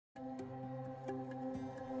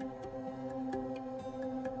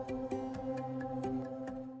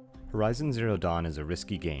Horizon Zero Dawn is a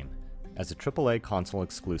risky game. As a AAA console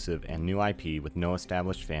exclusive and new IP with no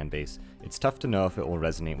established fanbase, it's tough to know if it will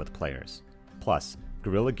resonate with players. Plus,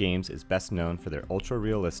 Guerilla Games is best known for their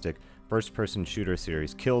ultra-realistic first-person shooter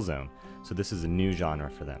series Killzone, so this is a new genre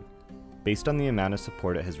for them. Based on the amount of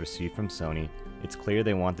support it has received from Sony, it's clear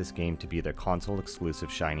they want this game to be their console-exclusive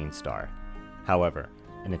shining star. However,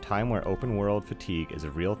 in a time where open-world fatigue is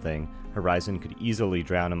a real thing, Horizon could easily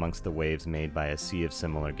drown amongst the waves made by a sea of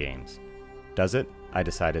similar games. Does it? I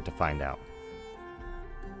decided to find out.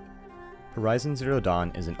 Horizon Zero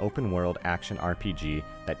Dawn is an open-world action RPG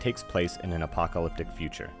that takes place in an apocalyptic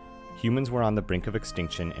future. Humans were on the brink of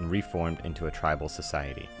extinction and reformed into a tribal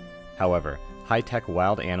society. However, high-tech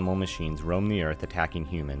wild animal machines roam the earth attacking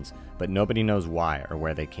humans, but nobody knows why or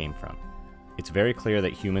where they came from. It's very clear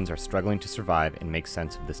that humans are struggling to survive and make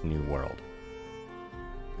sense of this new world.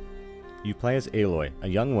 You play as Aloy, a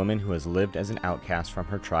young woman who has lived as an outcast from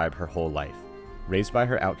her tribe her whole life. Raised by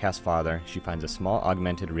her outcast father, she finds a small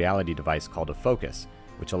augmented reality device called a focus,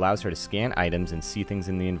 which allows her to scan items and see things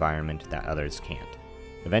in the environment that others can't.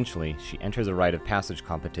 Eventually, she enters a rite of passage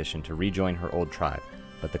competition to rejoin her old tribe,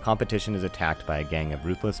 but the competition is attacked by a gang of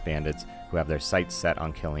ruthless bandits who have their sights set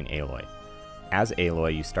on killing Aloy. As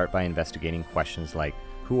Aloy, you start by investigating questions like,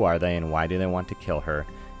 who are they and why do they want to kill her,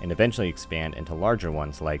 and eventually expand into larger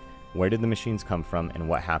ones like, where did the machines come from and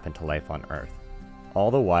what happened to life on Earth. All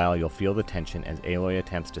the while, you'll feel the tension as Aloy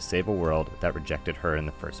attempts to save a world that rejected her in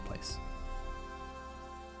the first place.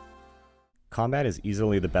 Combat is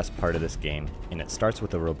easily the best part of this game, and it starts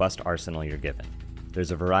with a robust arsenal you're given.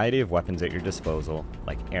 There's a variety of weapons at your disposal,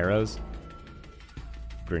 like arrows,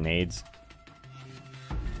 grenades,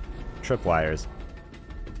 tripwires,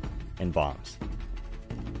 and bombs.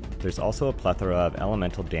 There's also a plethora of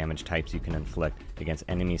elemental damage types you can inflict against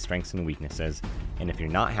enemy strengths and weaknesses, and if you're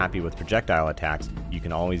not happy with projectile attacks, you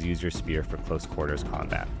can always use your spear for close quarters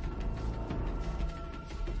combat.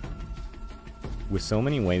 With so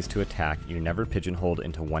many ways to attack, you're never pigeonholed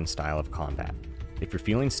into one style of combat. If you're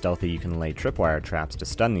feeling stealthy, you can lay tripwire traps to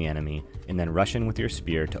stun the enemy, and then rush in with your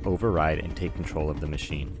spear to override and take control of the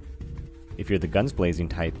machine. If you're the guns blazing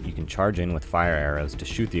type, you can charge in with fire arrows to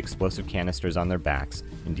shoot the explosive canisters on their backs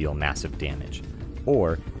and deal massive damage.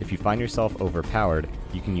 Or, if you find yourself overpowered,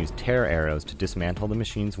 you can use tear arrows to dismantle the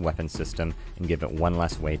machine's weapon system and give it one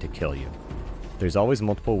less way to kill you. There's always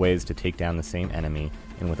multiple ways to take down the same enemy,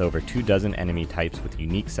 and with over 24 enemy types with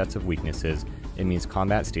unique sets of weaknesses, it means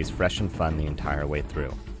combat stays fresh and fun the entire way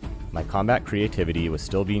through. My combat creativity was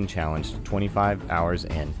still being challenged 25 hours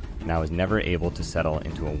in, and I was never able to settle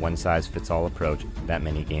into a one-size-fits-all approach that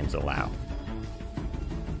many games allow.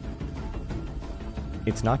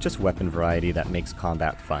 It's not just weapon variety that makes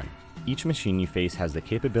combat fun. Each machine you face has the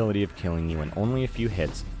capability of killing you in only a few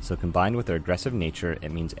hits, so combined with their aggressive nature,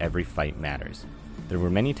 it means every fight matters. There were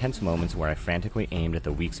many tense moments where I frantically aimed at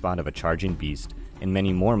the weak spot of a charging beast, and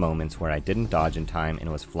many more moments where I didn't dodge in time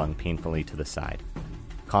and was flung painfully to the side.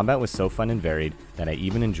 Combat was so fun and varied that I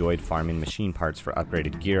even enjoyed farming machine parts for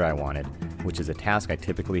upgraded gear I wanted, which is a task I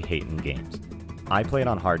typically hate in games. I played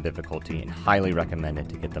on hard difficulty and highly recommend it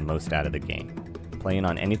to get the most out of the game. Playing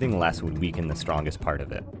on anything less would weaken the strongest part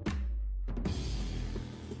of it.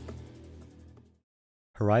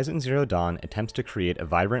 Horizon Zero Dawn attempts to create a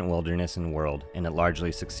vibrant wilderness and world, and it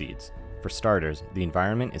largely succeeds. For starters, the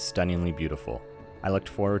environment is stunningly beautiful. I looked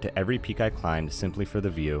forward to every peak I climbed simply for the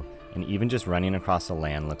view, and even just running across the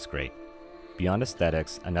land looks great. Beyond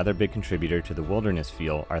aesthetics, another big contributor to the wilderness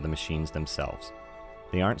feel are the machines themselves.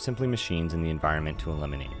 They aren't simply machines in the environment to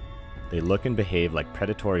eliminate. They look and behave like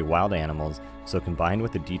predatory wild animals, so combined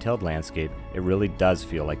with the detailed landscape, it really does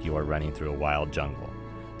feel like you are running through a wild jungle.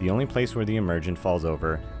 The only place where the immersion falls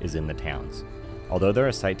over is in the towns. Although they're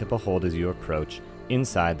a sight to behold as you approach,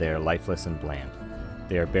 inside they are lifeless and bland.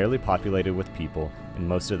 They are barely populated with people, and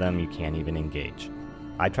most of them you can't even engage.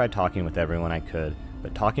 I tried talking with everyone I could,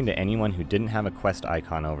 but talking to anyone who didn't have a quest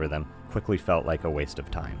icon over them quickly felt like a waste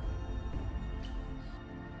of time.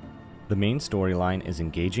 The main storyline is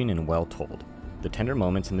engaging and well told. The tender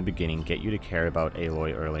moments in the beginning get you to care about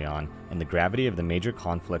Aloy early on, and the gravity of the major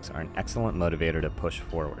conflicts are an excellent motivator to push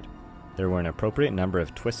forward. There were an appropriate number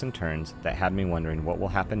of twists and turns that had me wondering what will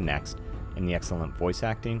happen next, and the excellent voice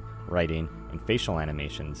acting, writing, and facial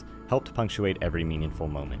animations helped punctuate every meaningful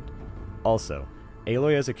moment. Also,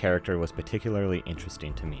 Aloy as a character was particularly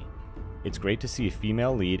interesting to me. It's great to see a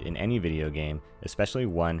female lead in any video game, especially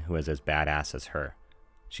one who is as badass as her.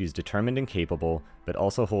 She's determined and capable, but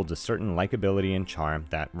also holds a certain likability and charm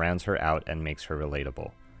that rounds her out and makes her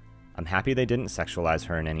relatable. I'm happy they didn't sexualize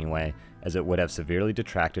her in any way, as it would have severely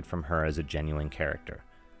detracted from her as a genuine character.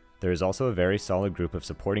 There is also a very solid group of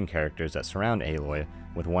supporting characters that surround Aloy,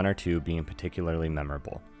 with one or two being particularly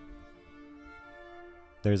memorable.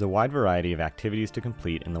 There is a wide variety of activities to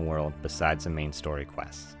complete in the world besides the main story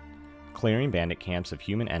quests. Clearing bandit camps of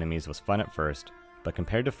human enemies was fun at first, but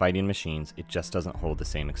compared to fighting machines, it just doesn't hold the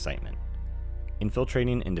same excitement.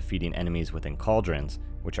 Infiltrating and defeating enemies within cauldrons,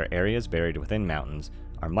 which are areas buried within mountains,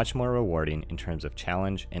 are much more rewarding in terms of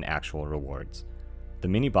challenge and actual rewards. The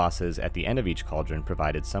mini-bosses at the end of each cauldron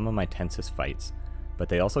provided some of my tensest fights, but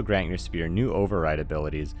they also grant your spear new override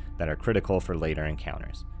abilities that are critical for later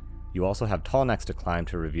encounters. You also have tall necks to climb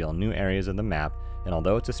to reveal new areas of the map, and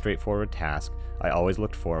although it's a straightforward task, I always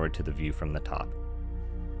looked forward to the view from the top.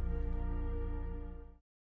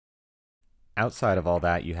 Outside of all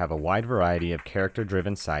that, you have a wide variety of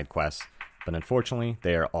character-driven side quests, but unfortunately,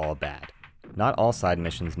 they are all bad. Not all side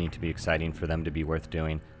missions need to be exciting for them to be worth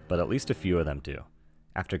doing, but at least a few of them do.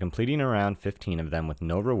 After completing around 15 of them with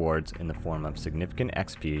no rewards in the form of significant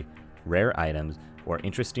XP, rare items, or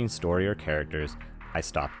interesting story or characters, I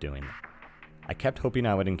stopped doing them. I kept hoping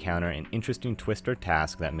I would encounter an interesting twist or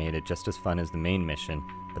task that made it just as fun as the main mission,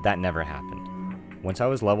 but that never happened. Once I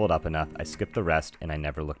was leveled up enough, I skipped the rest and I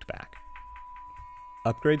never looked back.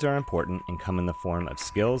 Upgrades are important and come in the form of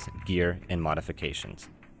skills, gear, and modifications.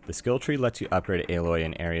 The skill tree lets you upgrade Aloy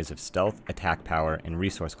in areas of stealth, attack power, and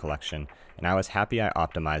resource collection, and I was happy I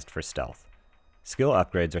optimized for stealth. Skill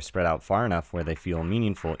upgrades are spread out far enough where they feel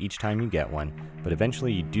meaningful each time you get one, but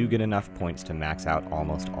eventually you do get enough points to max out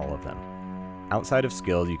almost all of them. Outside of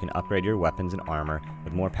skills, you can upgrade your weapons and armor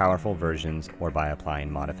with more powerful versions or by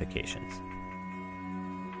applying modifications.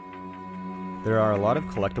 There are a lot of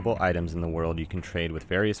collectible items in the world you can trade with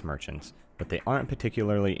various merchants, but they aren't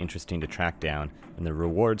particularly interesting to track down, and the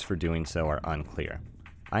rewards for doing so are unclear.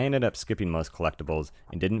 I ended up skipping most collectibles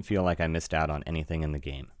and didn't feel like I missed out on anything in the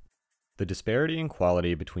game. The disparity in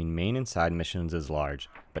quality between main and side missions is large,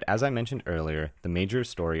 but as I mentioned earlier, the major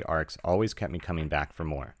story arcs always kept me coming back for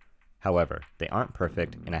more. However, they aren't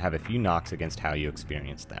perfect, and I have a few knocks against how you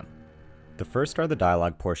experience them. The first are the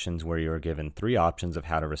dialogue portions where you are given 3 options of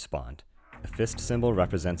how to respond. A fist symbol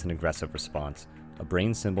represents an aggressive response, a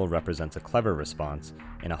brain symbol represents a clever response,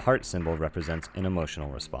 and a heart symbol represents an emotional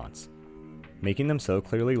response. Making them so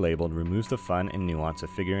clearly labeled removes the fun and nuance of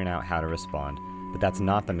figuring out how to respond, but that's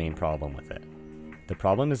not the main problem with it. The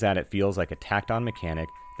problem is that it feels like a tacked-on mechanic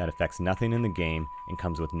that affects nothing in the game and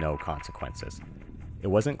comes with no consequences. It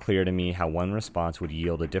wasn't clear to me how one response would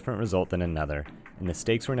yield a different result than another, and the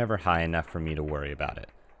stakes were never high enough for me to worry about it.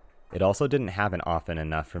 It also didn't happen often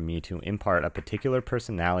enough for me to impart a particular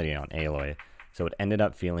personality on Aloy, so it ended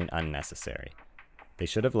up feeling unnecessary. They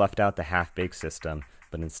should have left out the half-baked system,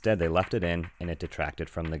 but instead they left it in and it detracted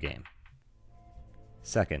from the game.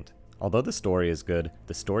 Second, although the story is good,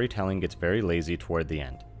 the storytelling gets very lazy toward the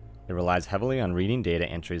end. It relies heavily on reading data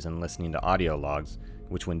entries and listening to audio logs,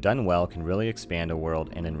 which when done well can really expand a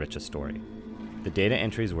world and enrich a story. The data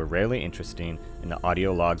entries were rarely interesting and the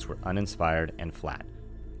audio logs were uninspired and flat.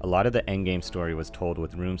 A lot of the endgame story was told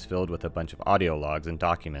with rooms filled with a bunch of audio logs and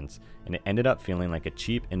documents, and it ended up feeling like a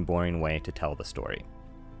cheap and boring way to tell the story.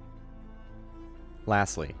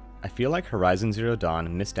 Lastly, I feel like Horizon Zero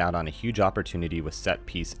Dawn missed out on a huge opportunity with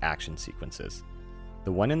set-piece action sequences.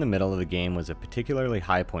 The one in the middle of the game was a particularly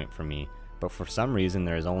high point for me, but for some reason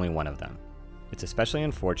there is only one of them. It's especially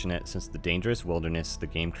unfortunate since the dangerous wilderness the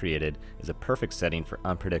game created is a perfect setting for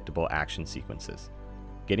unpredictable action sequences.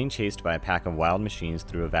 Getting chased by a pack of wild machines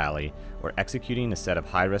through a valley, or executing a set of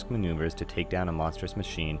high-risk maneuvers to take down a monstrous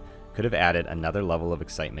machine could have added another level of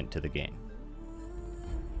excitement to the game.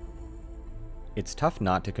 It's tough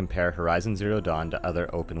not to compare Horizon Zero Dawn to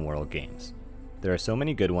other open-world games. There are so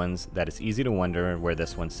many good ones that it's easy to wonder where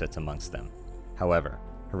this one sits amongst them. However,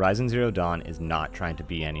 Horizon Zero Dawn is not trying to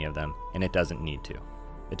be any of them, and it doesn't need to.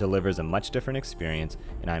 It delivers a much different experience,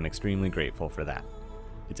 and I'm extremely grateful for that.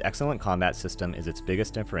 Its excellent combat system is its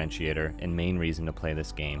biggest differentiator and main reason to play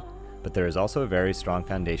this game, but there is also a very strong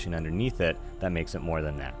foundation underneath it that makes it more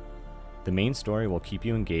than that. The main story will keep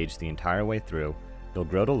you engaged the entire way through, you'll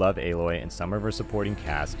grow to love Aloy and some of her supporting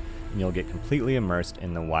cast, and you'll get completely immersed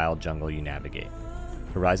in the wild jungle you navigate.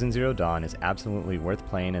 Horizon Zero Dawn is absolutely worth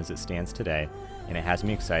playing as it stands today, and it has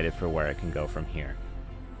me excited for where it can go from here.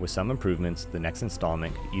 With some improvements, the next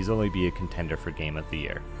installment could easily be a contender for Game of the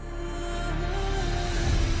Year.